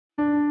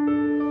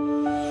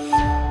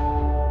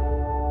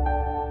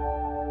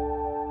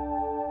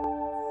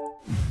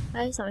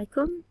Hi,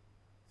 Assalamualaikum.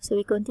 So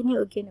we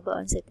continue again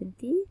about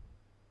uncertainty.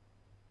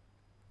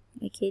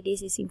 Okay,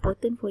 this is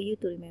important for you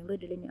to remember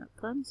the learning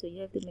outcome. So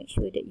you have to make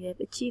sure that you have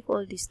achieved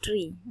all these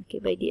three, okay,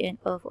 by the end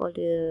of all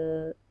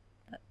the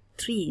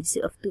three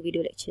instead of 2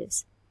 video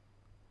lectures.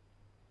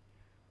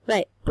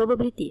 Right,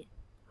 probability.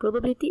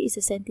 Probability is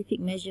a scientific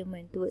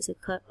measurement towards the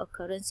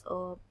occurrence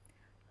or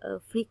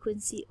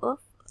frequency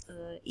of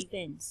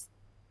events.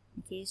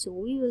 Okay, so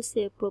we will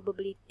say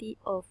probability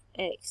of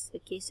X.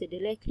 Okay, so the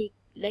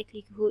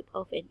likelihood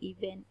of an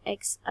event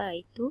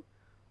Xi to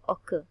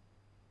occur.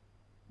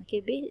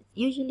 Okay,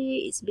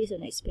 usually it's based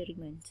on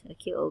experiment,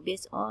 okay, or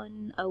based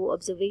on our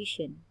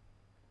observation.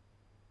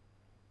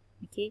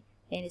 Okay,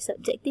 and the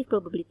subjective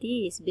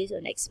probability is based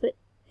on expert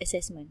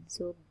assessment.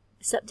 So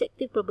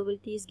subjective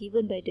probability is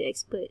given by the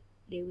expert.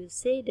 They will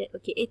say that,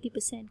 okay,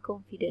 80%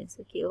 confidence,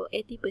 okay, or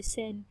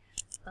 80%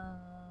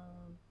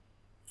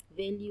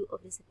 value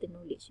of the certain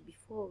knowledge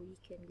before we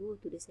can go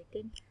to the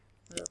second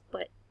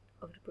part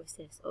of the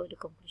process or the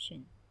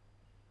conclusion.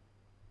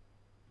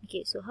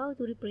 Okay, so how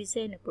to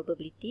represent a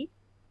probability?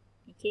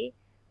 Okay,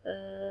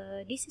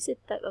 this is a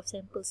type of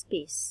sample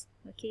space,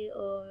 okay,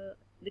 or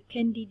the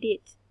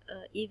candidate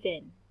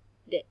event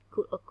that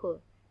could occur.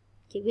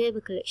 Okay, we have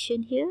a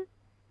collection here.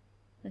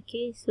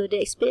 Okay, so the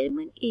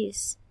experiment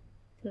is,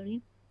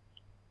 the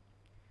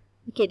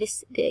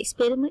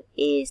experiment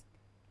is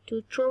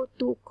to throw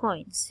 2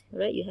 coins,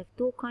 right? You have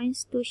 2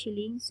 coins, 2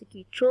 shillings.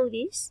 Okay, throw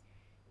this.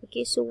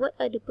 Okay, so what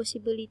are the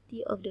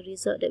possibility of the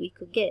result that we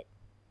could get?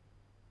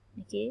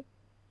 Okay,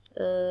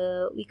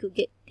 we could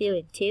get tail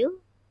and tail.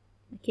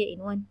 Okay, in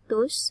one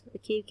toss,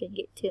 okay, you can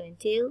get tail and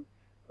tail,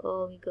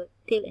 or we got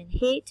tail and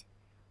head.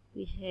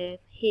 We have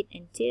head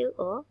and tail,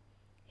 or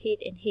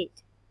head and head.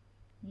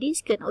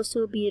 This can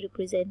also be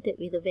represented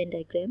with a Venn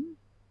diagram.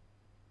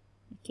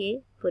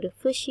 Okay, for the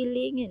first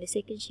shilling and the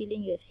second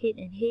shilling, you have head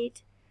and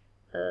head,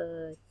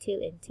 tail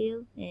and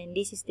tail, and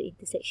this is the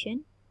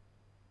intersection.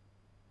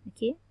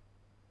 Okay,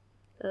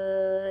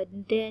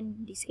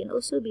 then this can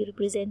also be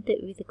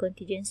represented with a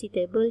contingency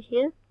table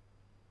here.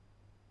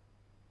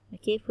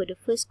 Okay, for the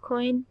first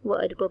coin,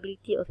 what are the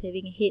probability of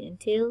having a head and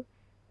tail?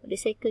 For the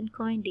second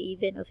coin, the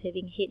event of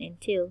having head and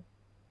tail.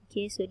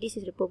 Okay, so this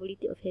is the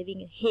probability of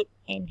having a head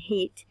and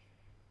head,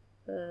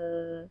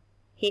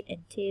 head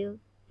and tail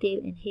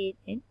and head,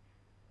 and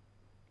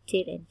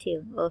tail and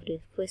tail of the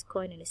first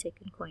coin and the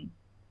second coin.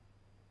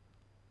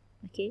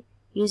 Okay,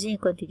 using a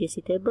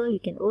contingency table, you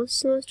can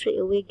also straight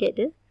away get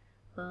the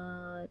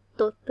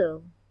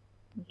total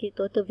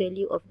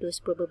value of those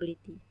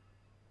probability.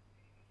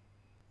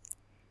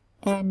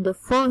 And the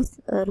fourth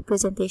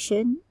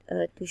representation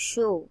to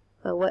show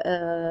what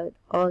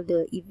all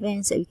the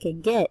events that we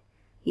can get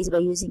is by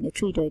using a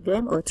tree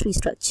diagram or tree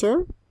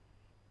structure.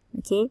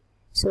 Okay,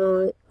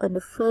 so on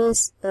the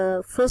first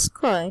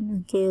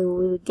coin, okay,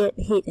 we will get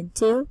head and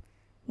tail,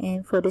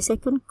 and for the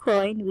second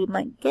coin, we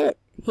might get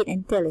head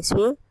and tail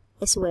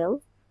as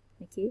well.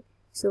 Okay,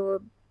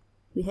 so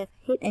we have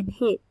head and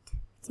head,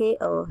 okay,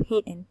 or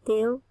head and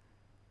tail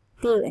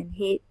and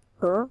head,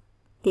 or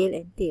tail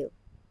and tail.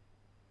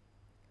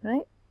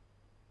 Right?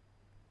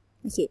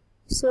 Okay,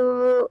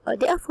 so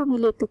there are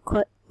formula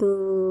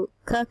to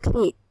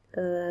calculate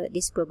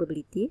this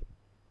probability.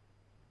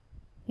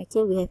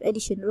 Okay, we have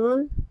addition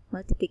rule,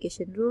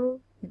 multiplication rule,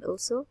 and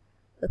also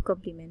a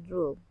complement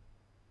rule.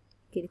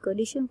 Okay, the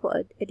condition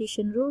for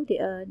addition rule, they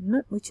are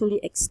not mutually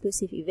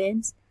exclusive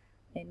events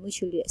and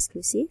mutually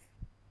exclusive.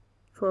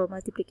 For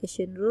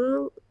multiplication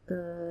rule,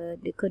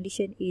 the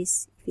condition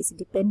is if it's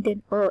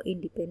dependent or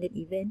independent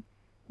event,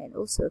 and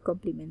also a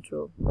complement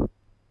rule.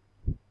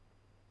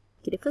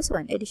 Okay, the first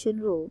one, addition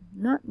rule,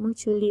 not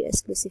mutually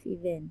exclusive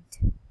event.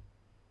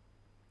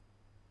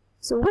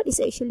 So what is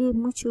actually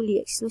mutually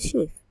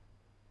exclusive?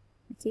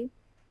 Okay,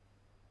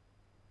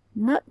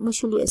 not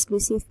mutually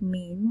exclusive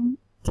mean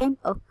can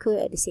occur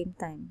at the same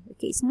time.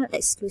 Okay, it's not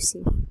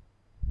exclusive.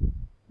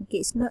 Okay,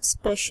 it's not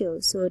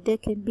special, so there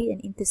can be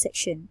an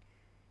intersection.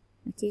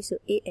 Okay, so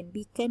A and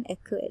B can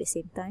occur at the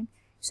same time.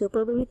 So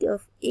probability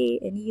of A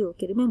and U.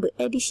 Okay, remember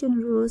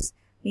addition rules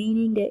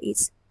meaning that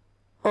it's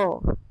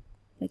OR.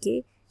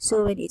 Okay,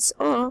 so when it's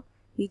OR,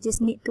 we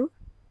just need to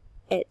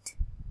add.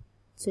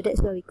 So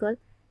that's what we call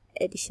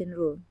addition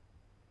rule.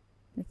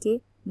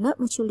 Okay, not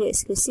mutually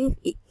exclusive,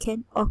 it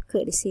can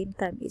occur at the same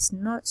time. It's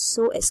not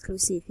so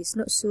exclusive, it's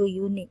not so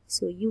unique.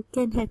 So you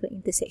can have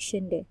an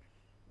intersection there.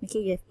 Okay,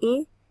 you have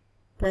A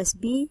plus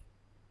B,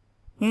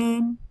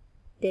 and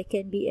there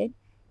can be an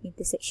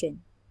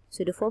intersection.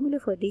 So the formula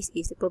for this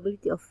is the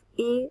probability of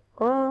A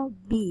or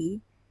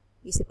B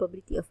is the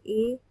probability of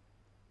A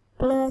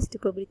plus the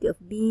probability of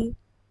B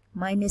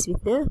minus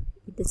with the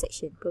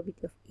intersection,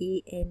 probability of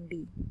A and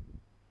B.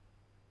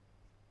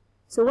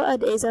 So what are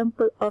the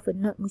examples of a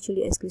not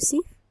mutually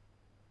exclusive?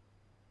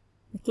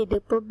 Okay,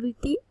 the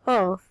probability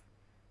of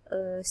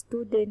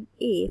student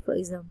A, for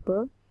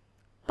example,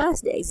 pass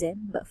the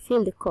exam but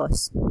fail the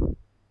course.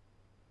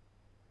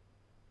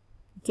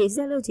 Okay, is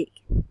that logic?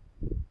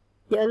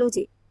 They are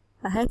logic.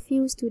 I have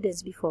few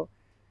students before.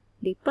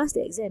 They passed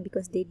the exam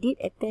because they did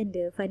attend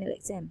the final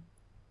exam.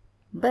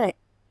 but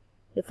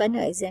the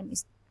final exam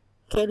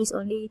carries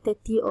only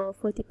 30 or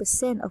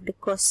 40% of the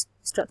course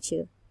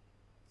structure.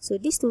 So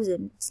this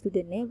student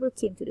never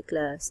came to the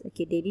class.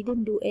 Okay, they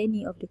didn't do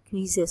any of the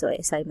quizzes or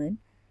assignment.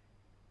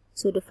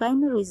 So the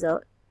final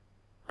result,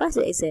 pass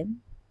the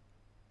exam,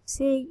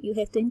 say you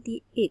have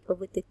 28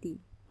 over 30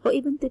 or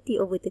even 30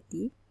 over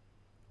 30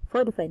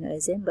 for the final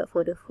exam, but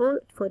for the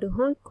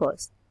whole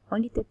course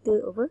only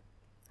 30 over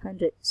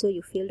 100. So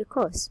you fail the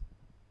course,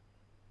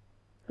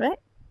 right?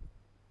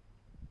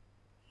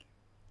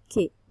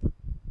 Okay.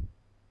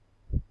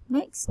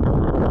 Next,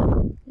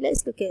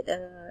 let's look at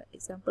an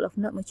example of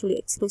not mutually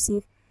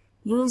exclusive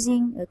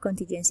using a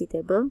contingency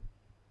table.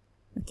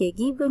 Okay,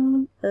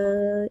 given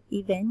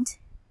event,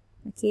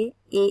 okay,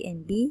 A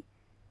and B,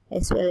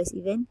 as well as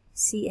event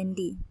C and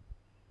D.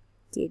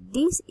 Okay,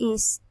 this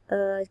is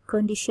a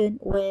condition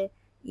where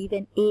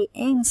event A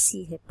and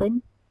C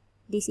happen.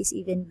 This is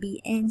event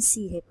B and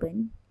C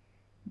happen.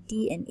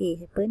 D and A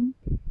happen.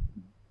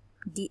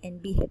 D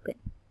and B happen.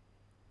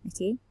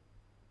 Okay,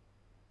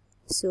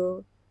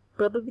 so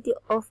probability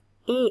of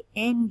A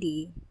and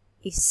D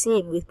is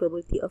same with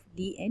probability of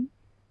D and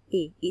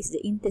A. It's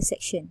the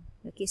intersection.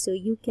 Okay, so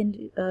you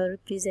can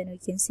represent, or you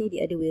can say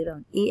the other way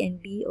around, A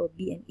and B or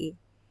B and A.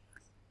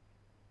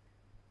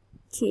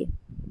 Okay,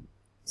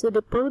 so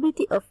the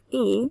probability of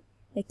A,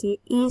 okay,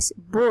 is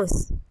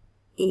both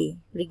A,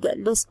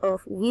 regardless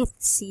of with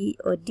C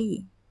or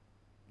D.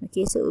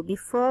 Okay, so it will be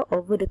 4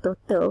 over the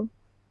total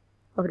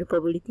of the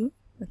probability,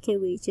 okay,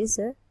 which is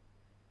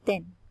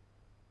 10.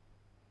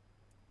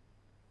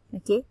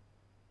 Okay,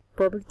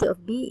 probability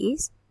of B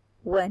is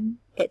 1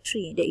 at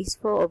 3, that is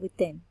 4 over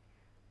 10.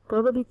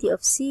 Probability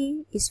of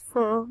C is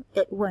 4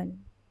 at 1,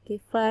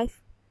 okay,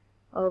 5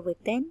 over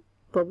 10.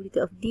 Probability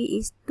of D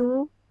is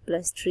 2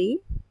 plus 3,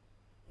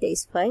 that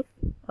is 5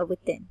 over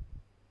 10.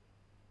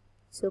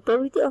 So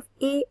probability of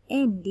A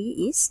and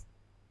D is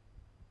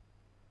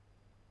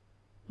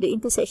the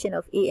intersection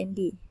of A and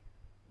D,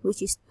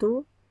 which is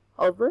 2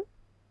 over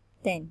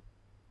 10.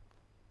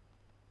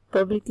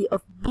 Probability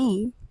of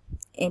B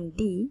and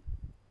D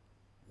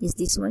is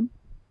this one,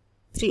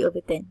 3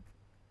 over 10.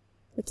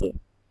 Okay,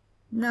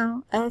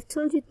 now I have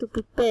told you to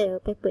prepare a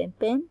paper and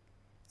pen,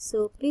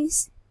 so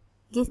please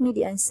give me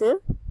the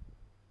answer,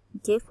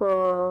 okay,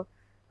 for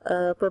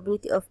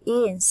probability of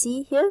A and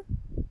C here,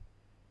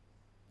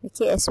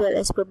 okay, as well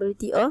as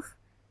probability of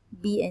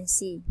B and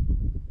C.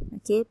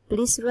 Okay,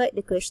 please write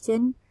the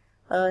question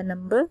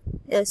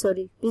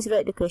please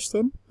write the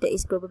question, that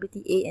is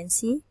probability A and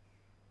C,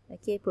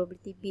 okay,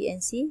 probability B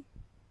and C,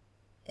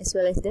 as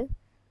well as the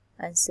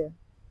answer.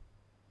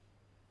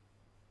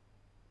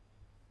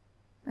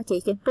 Okay,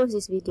 you can pause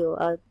this video.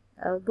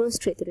 I'll go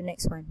straight to the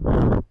next one.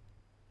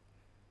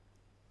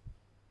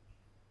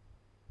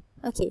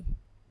 Okay,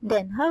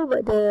 then how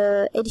about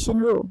the addition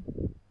rule,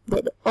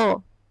 that the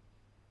OR?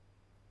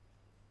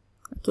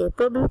 Okay,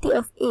 probability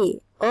of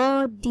A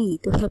or D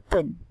to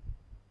happen,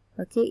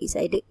 okay, is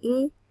either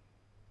A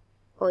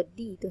or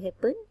D to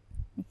happen.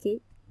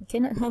 Okay, you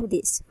cannot have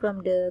this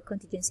from the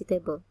contingency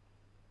table.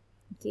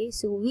 Okay,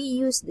 so we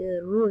use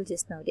the rule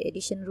just now, the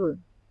addition rule.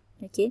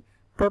 Okay,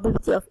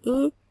 probability of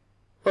A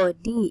or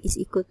D is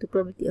equal to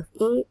probability of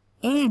A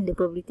and the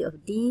probability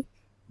of D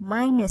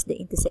minus the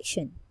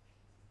intersection.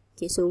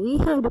 Okay, so we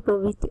have the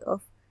probability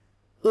of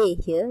A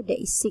here, that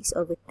is 6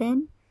 over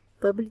 10.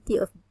 Probability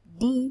of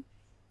D,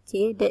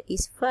 okay, that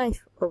is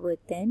 5 over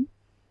 10.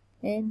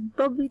 And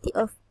probability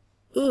of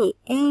A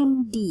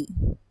and D,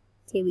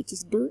 okay, which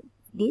is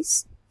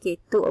this, okay,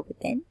 2 over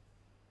 10.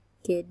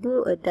 Okay,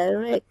 do a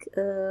direct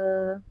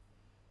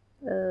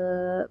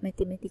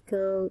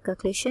mathematical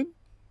calculation.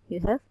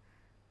 You have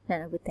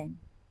 9 over 10.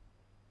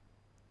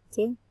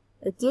 Okay,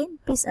 again,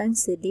 please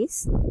answer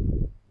this,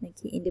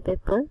 okay, in the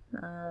paper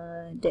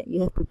that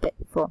you have prepared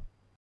for.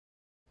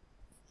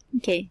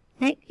 Okay,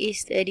 next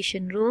is the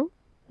addition rule,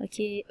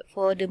 okay,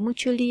 for the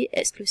mutually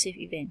exclusive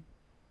event.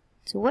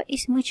 So what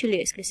is mutually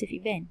exclusive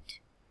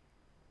event?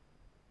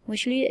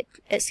 Mutually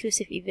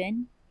exclusive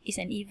event is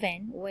an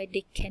event where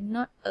they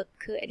cannot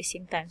occur at the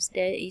same time.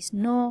 There is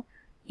no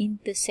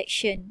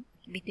intersection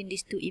between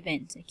these two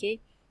events. Okay,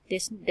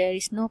 there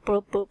is no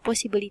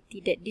possibility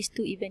that these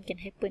two events can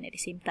happen at the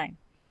same time.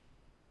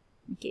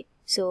 Okay,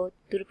 so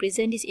to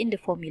represent this in the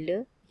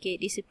formula, okay,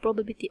 this is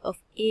probability of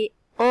A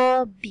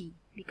or B,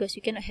 because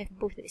you cannot have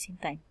both at the same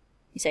time.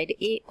 It's either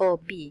A or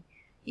B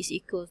is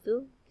equal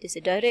to, there's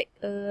a direct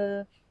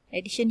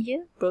addition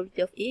here,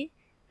 probability of A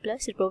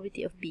plus the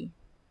probability of B.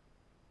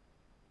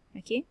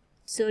 Okay,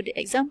 so the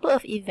example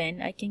of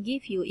event I can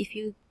give you, if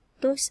you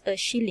toss a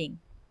shilling,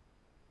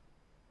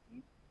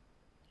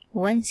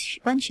 one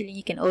shilling,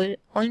 you can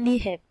only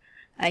have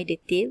either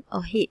tail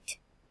or head.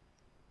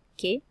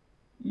 Okay,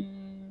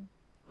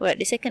 right,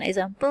 the second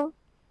example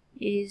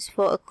is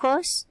for a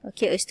course.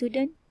 Okay, a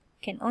student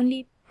can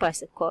only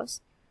pass a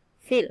course,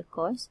 fail a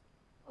course,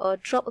 or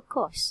drop a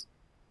course.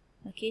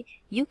 Okay,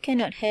 you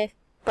cannot have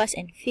pass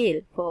and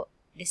fail for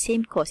the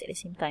same course at the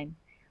same time,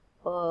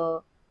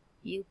 or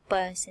you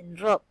pass and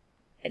drop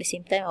at the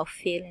same time, or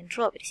fail and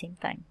drop at the same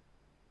time.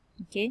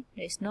 Okay,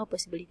 there is no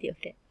possibility of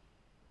that.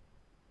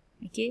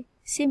 Okay,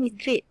 same with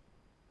grade.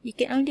 You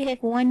can only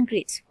have one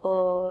grades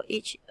for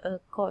each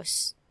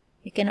course.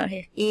 You cannot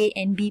have A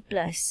and B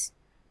plus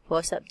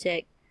for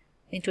subject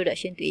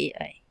Introduction to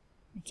AI.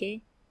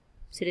 Okay,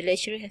 so the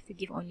lecturer have to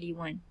give only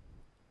one.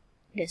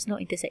 There's no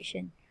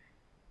intersection.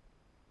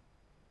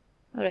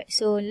 Alright,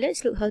 so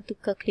let's look how to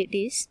calculate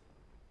this.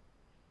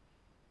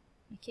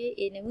 Okay,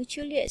 in a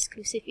mutually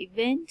exclusive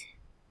event,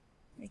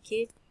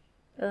 okay,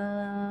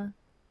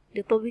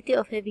 the probability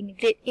of having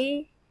grade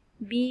A,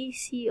 B,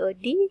 C or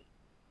D,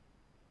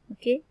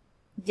 okay,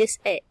 just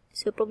add.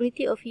 So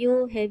probability of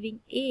you having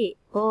A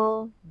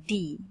or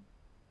D,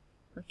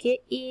 okay,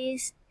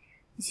 is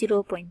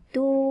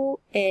 0.2,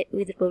 add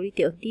with the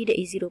probability of D, that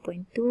is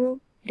 0.2,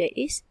 that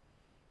is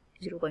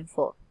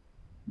 0.4.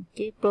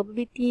 Okay,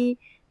 probability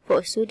for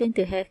a student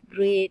to have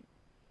grade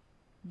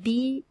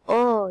B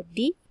or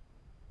D.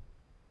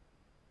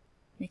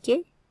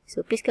 Okay,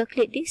 so please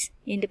calculate this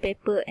in the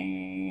paper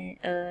and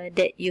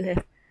that you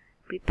have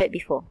prepared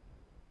before.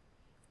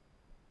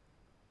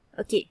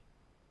 Okay,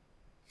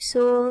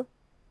 so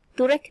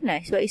to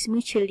recognize what is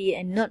mutually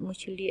and not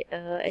mutually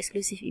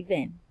exclusive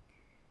event,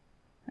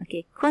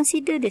 okay,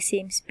 consider the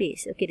same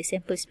space. Okay, the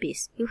sample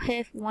space. You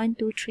have 1,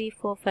 2, 3,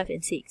 4, 5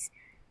 and 6,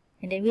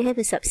 and then we have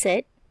a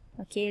subset.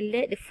 Okay,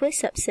 let the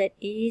first subset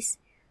is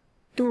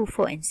 2,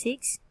 4 and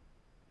 6.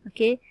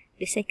 Okay,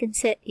 the second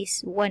set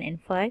is 1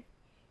 and 5,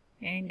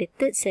 and the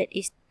third set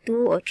is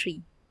 2 or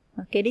 3.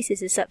 Okay, this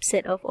is a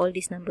subset of all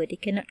these numbers. They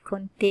cannot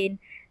contain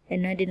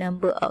another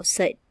number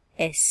outside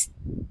S.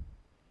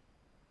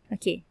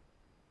 Okay,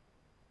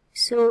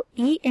 so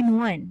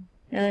E1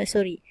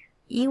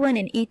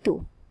 and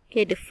E2.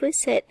 Okay, the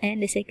first set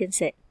and the second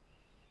set.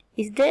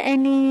 Is there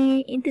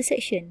any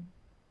intersection?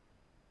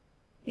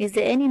 Is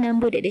there any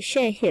number that they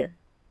share here?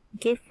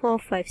 Okay, 4,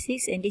 5,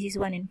 6, and this is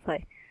 1 and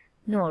 5.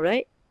 No,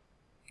 right?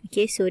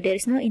 Okay, so there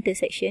is no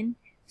intersection.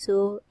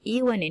 So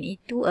E1 and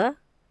E2 are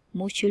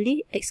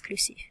mutually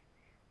exclusive.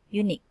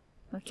 Unique.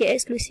 Okay,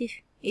 exclusive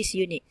is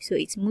unique. So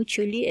it's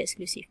mutually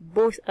exclusive.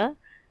 Both are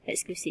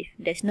exclusive.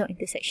 There's no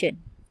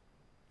intersection.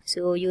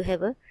 So you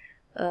have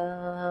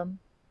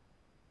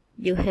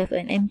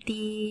an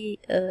empty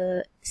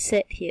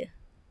set here.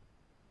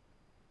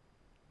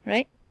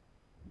 Right?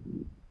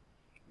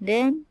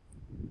 Then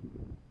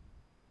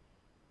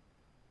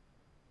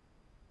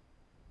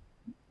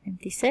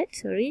empty set,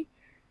 sorry.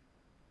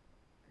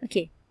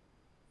 Okay.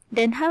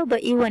 Then how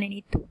about E1 and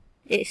E2?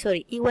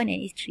 E1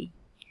 and E3.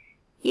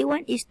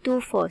 E1 is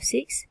 2, 4,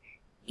 6.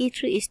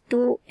 E3 is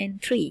 2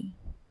 and 3.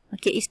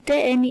 Okay, is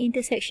there any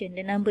intersection,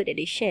 the number that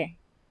they share?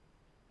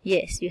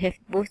 Yes, you have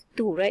both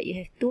 2, right? You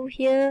have 2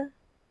 here,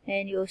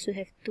 and you also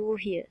have 2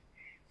 here.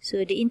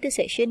 So the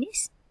intersection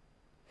is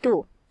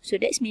 2. So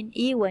that means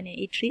E1 and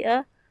E3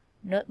 are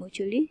not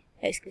mutually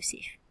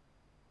exclusive.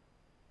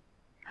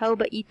 How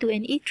about E2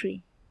 and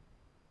E3?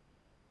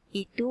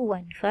 E2,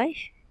 1, 5.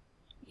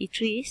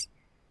 E3 is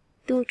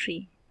 2,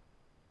 3.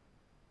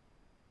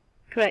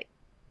 Correct.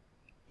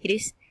 It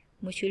is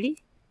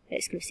mutually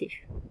exclusive.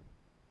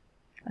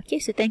 Okay,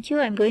 so thank you.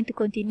 I'm going to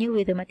continue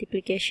with the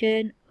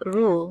multiplication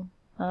rule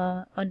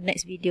on the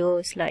next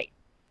video slide.